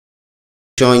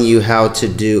showing you how to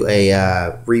do a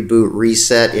reboot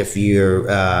reset if you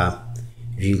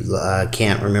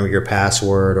can't remember your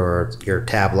password or your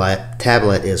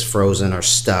tablet is frozen or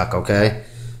stuck. Okay,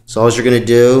 so all you're going to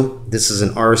do, this is an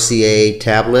RCA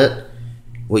tablet.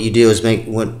 What you do is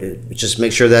just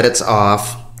make sure that it's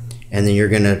off, and then you're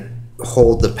going to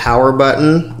hold the power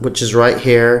button, which is right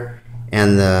here,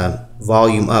 and the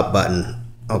volume up button,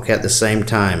 okay, at the same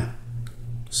time.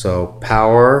 So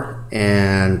power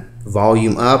and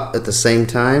volume up at the same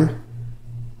time.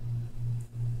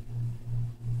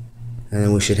 And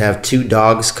then we should have two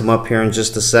dogs come up here in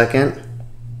just a second.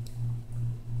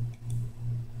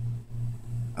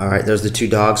 Alright, there's the two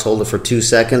dogs. Hold it for 2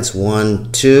 seconds.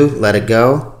 1, 2, let it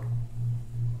go.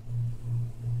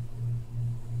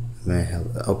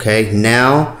 Okay,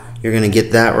 now you're going to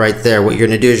get that right there. What you're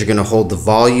going to do is you're going to hold the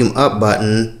volume up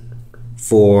button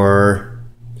for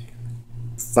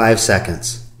 5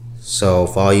 seconds. So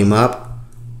volume up.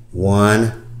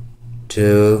 1,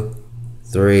 2,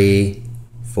 3,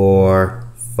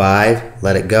 4, 5.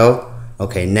 Let it go.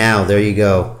 Okay, now there you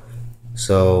go.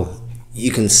 So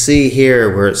you can see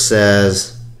here where it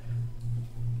says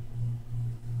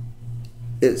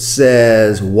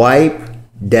wipe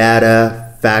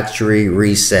data factory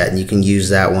reset, and you can use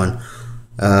that one.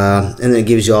 And then it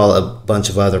gives you all a bunch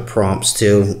of other prompts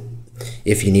too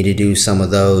if you need to do some of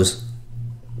those.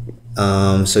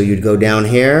 So you'd go down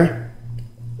here,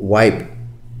 wipe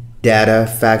data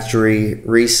factory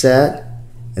reset,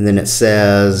 and then it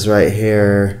says right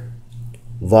here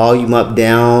volume up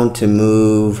down to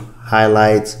move,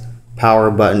 highlights, power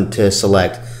button to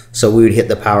select. So we would hit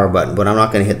the power button, but I'm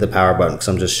not going to hit the power button because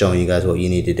I'm just showing you guys what you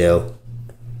need to do.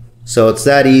 So it's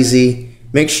that easy.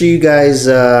 Make sure you guys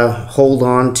hold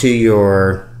on to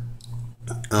your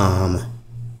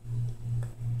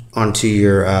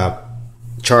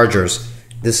chargers.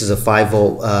 This is a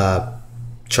 5-volt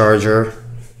charger.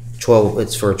 12.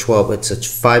 It's for 12. It's a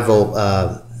 5-volt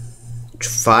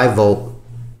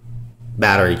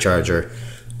battery charger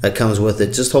that comes with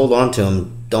it. Just hold on to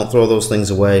them. Don't throw those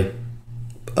things away.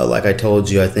 Like I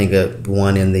told you, I think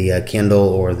one in the Kindle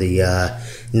or the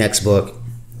next book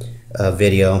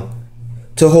video,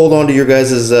 to hold on to your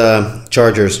guys'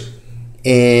 chargers.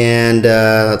 And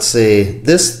let's see,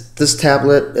 this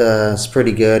tablet is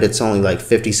pretty good. It's only like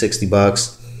 50-60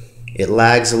 bucks. It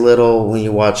lags a little when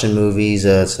you're watching movies.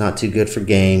 It's not too good for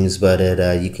games, but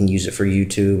you can use it for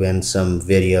YouTube and some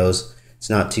videos. It's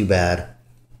not too bad.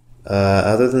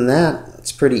 Other than that,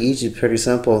 it's pretty easy, pretty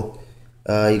simple.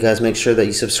 You guys make sure that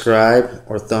you subscribe,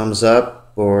 or thumbs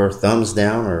up, or thumbs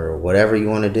down, or whatever you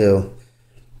want to do.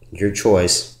 Your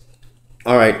choice.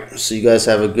 Alright, so you guys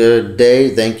have a good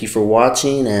day. Thank you for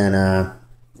watching, and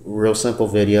real simple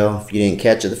video. If you didn't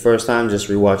catch it the first time, just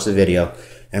rewatch the video.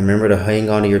 And remember to hang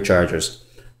on to your chargers.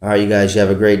 Alright, you guys, you have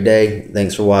a great day.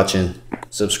 Thanks for watching.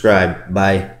 Subscribe.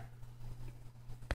 Bye.